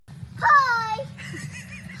Hi.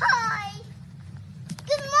 Hi.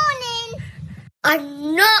 Good morning.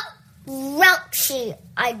 I'm not grouchy.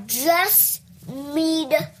 I just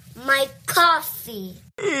need my coffee.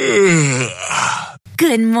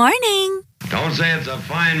 Good morning. Don't say it's a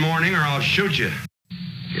fine morning or I'll shoot you.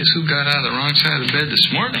 Guess who got out of the wrong side of the bed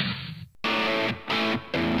this morning?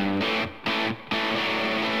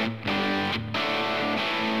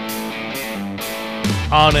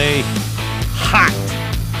 On a hot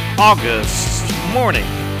August morning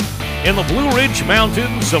in the Blue Ridge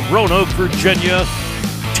Mountains of Roanoke, Virginia,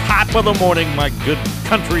 top of the morning, my good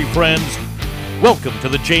country friends. Welcome to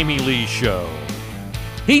the Jamie Lee Show.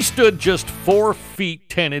 He stood just 4 feet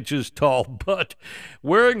 10 inches tall, but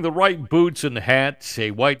wearing the right boots and hat,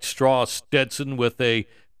 a white straw Stetson with a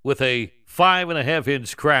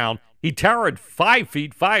 5.5-inch crown, he towered 5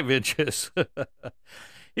 feet 5 inches.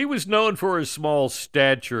 He was known for his small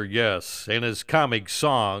stature, yes, and his comic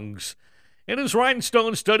songs, and his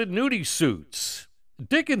rhinestone-studded nudie suits.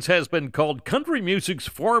 Dickens has been called country music's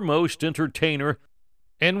foremost entertainer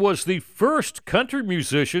and was the first country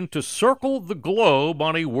musician to circle the globe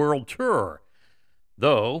on a world tour.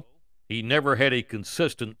 Though he never had a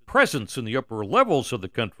consistent presence in the upper levels of the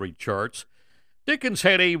country charts, Dickens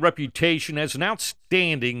had a reputation as an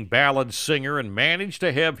outstanding ballad singer and managed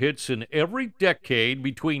to have hits in every decade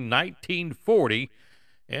between 1940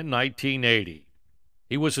 and 1980.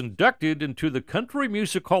 He was inducted into the Country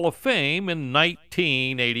Music Hall of Fame in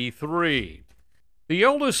 1983. The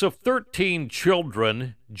eldest of 13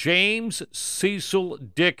 children, James Cecil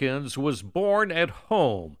Dickens was born at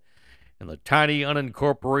home in the tiny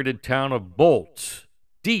unincorporated town of Bolt,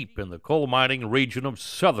 deep in the coal mining region of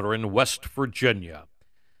southern West Virginia.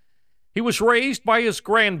 He was raised by his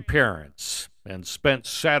grandparents and spent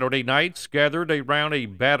Saturday nights gathered around a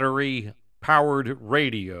battery-powered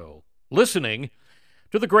radio, listening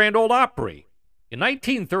to the Grand Ole Opry. In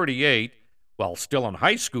 1938, while still in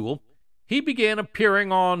high school, he began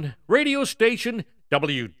appearing on radio station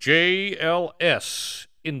WJLS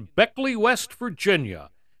in Beckley, West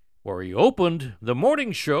Virginia, where he opened the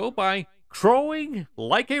morning show by crowing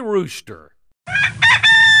like a rooster.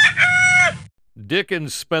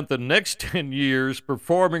 Dickens spent the next 10 years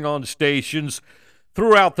performing on stations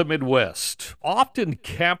throughout the Midwest, often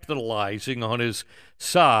capitalizing on his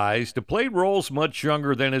size to play roles much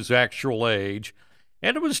younger than his actual age,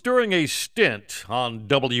 and it was during a stint on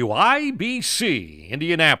WIBC,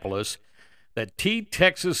 Indianapolis, that T.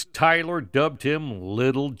 Texas Tyler dubbed him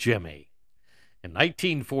Little Jimmy. In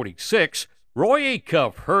 1946, Roy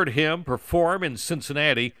Acuff heard him perform in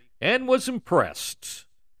Cincinnati and was impressed.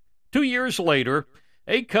 2 years later,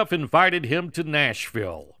 Acuff invited him to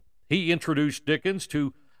Nashville. He introduced Dickens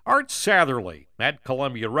to Art Satherley at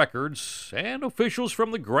Columbia Records and officials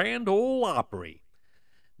from the Grand Ole Opry.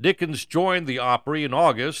 Dickens joined the Opry in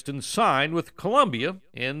August and signed with Columbia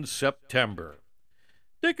in September.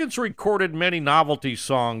 Dickens recorded many novelty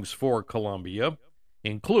songs for Columbia,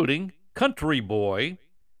 including Country Boy,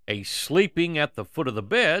 A Sleeping at the Foot of the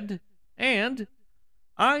Bed, and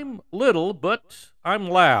I'm Little But I'm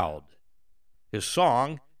Loud. His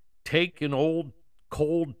song, Take an Old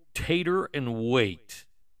Cold Tater and Wait,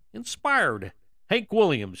 inspired Hank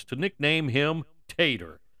Williams to nickname him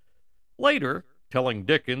Tater. Later, telling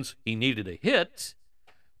Dickens he needed a hit,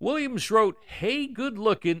 Williams wrote Hey Good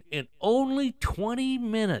Lookin' in only 20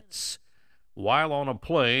 minutes while on a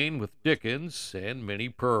plane with Dickens and Minnie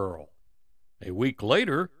Pearl. A week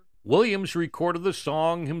later, Williams recorded the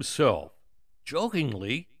song himself,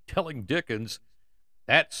 jokingly telling Dickens,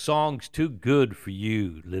 That song's too good for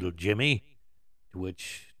you, little Jimmy. To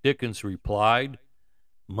which Dickens replied,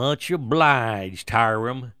 Much obliged,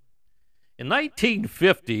 Hiram. In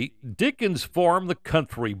 1950, Dickens formed the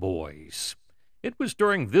Country Boys. It was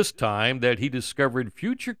during this time that he discovered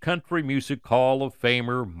future Country Music Hall of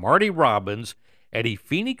Famer Marty Robbins at a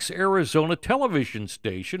Phoenix, Arizona television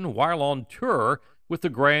station while on tour with the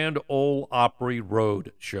Grand Ole Opry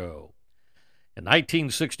Road Show. In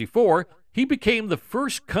 1964, he became the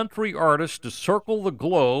first country artist to circle the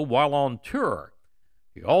globe while on tour.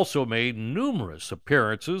 He also made numerous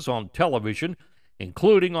appearances on television,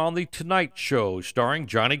 including on The Tonight Show starring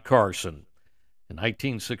Johnny Carson. In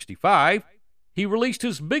 1965, he released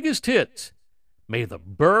his biggest hit, May the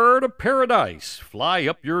Bird of Paradise Fly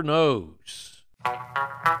Up Your Nose.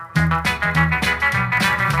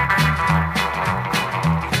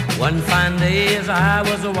 One fine day as I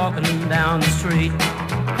was walking down the street,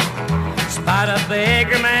 spied a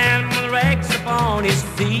beggar man with rags upon his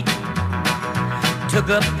feet. Took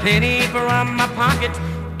a penny from my pocket,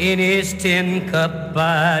 in his tin cup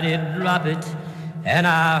I did drop it, and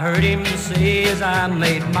I heard him say as I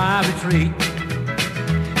made my retreat,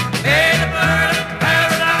 may the bird of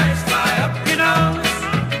paradise fly up your nose,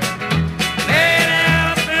 may an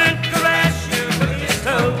elephant caress you with his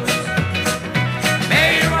toes,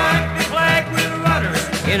 may your wife be flagged with rudders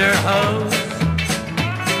in her hose,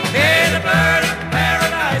 may the bird of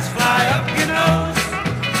paradise fly up your nose.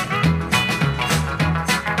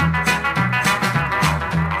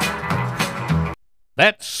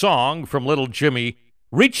 That song from Little Jimmy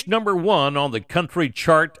reached number 1 on the country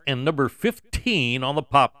chart and number 15 on the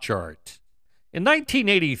pop chart. In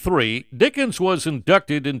 1983, Dickens was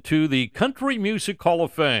inducted into the Country Music Hall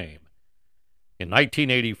of Fame. In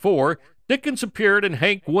 1984, Dickens appeared in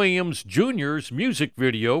Hank Williams Jr.'s music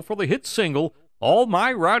video for the hit single, All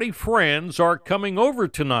My Rowdy Friends Are Coming Over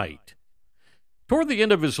Tonight. Toward the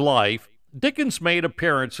end of his life, Dickens made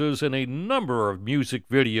appearances in a number of music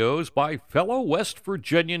videos by fellow West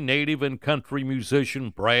Virginia native and country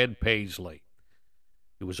musician Brad Paisley.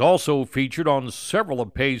 He was also featured on several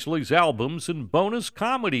of Paisley's albums and bonus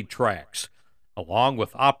comedy tracks, along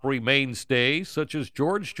with Opry mainstays such as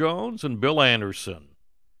George Jones and Bill Anderson.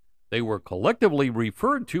 They were collectively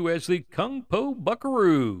referred to as the Kung Po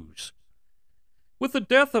Buckaroos. With the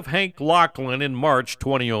death of Hank Locklin in March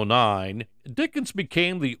 2009, Dickens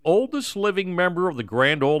became the oldest living member of the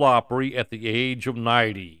Grand Ole Opry at the age of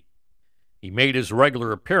 90. He made his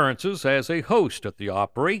regular appearances as a host at the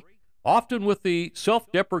Opry, often with the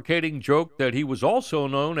self-deprecating joke that he was also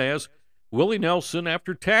known as Willie Nelson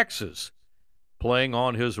after taxes, playing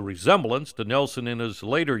on his resemblance to Nelson in his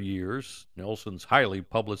later years, Nelson's highly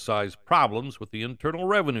publicized problems with the Internal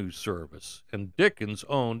Revenue Service, and Dickens'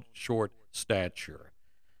 own short stature.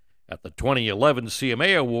 At the 2011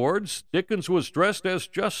 CMA Awards, Dickens was dressed as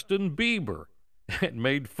Justin Bieber and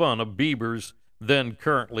made fun of Bieber's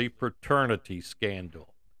then-currently paternity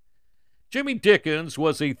scandal. Jimmy Dickens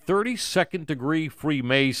was a 32nd degree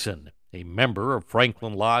Freemason, a member of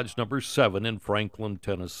Franklin Lodge No. 7 in Franklin,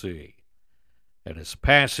 Tennessee. At his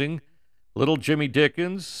passing, Little Jimmy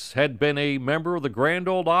Dickens had been a member of the Grand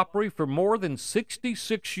Ole Opry for more than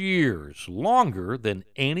 66 years, longer than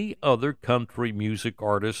any other country music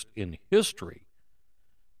artist in history.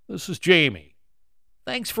 This is Jamie.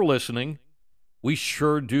 Thanks for listening. We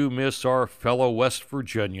sure do miss our fellow West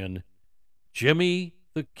Virginian, Jimmy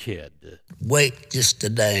the Kid. Wait just a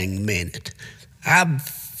dang minute. I've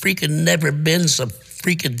freaking never been so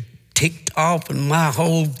freaking ticked off in my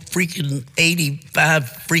whole freaking 85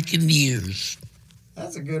 freaking years.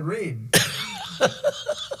 That's a good read.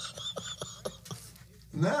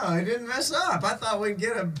 No, he didn't mess up. I thought we'd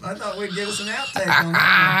get us an outtake on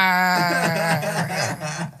that.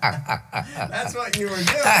 That's what you were doing.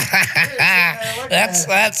 That's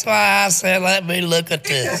why I said, let me look at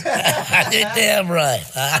this. You're damn right.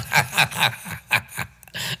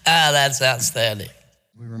 That's outstanding.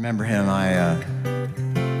 We remember him.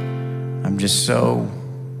 I'm just so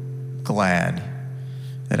glad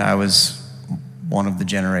that I was one of the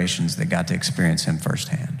generations that got to experience him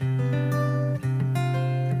firsthand.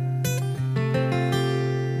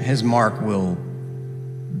 His mark will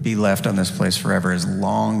be left on this place forever as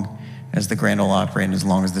long as the Grand Ole Opry and as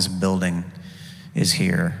long as this building is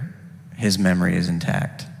here. His memory is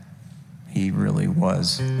intact. He really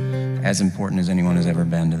was as important as anyone has ever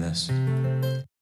been to this.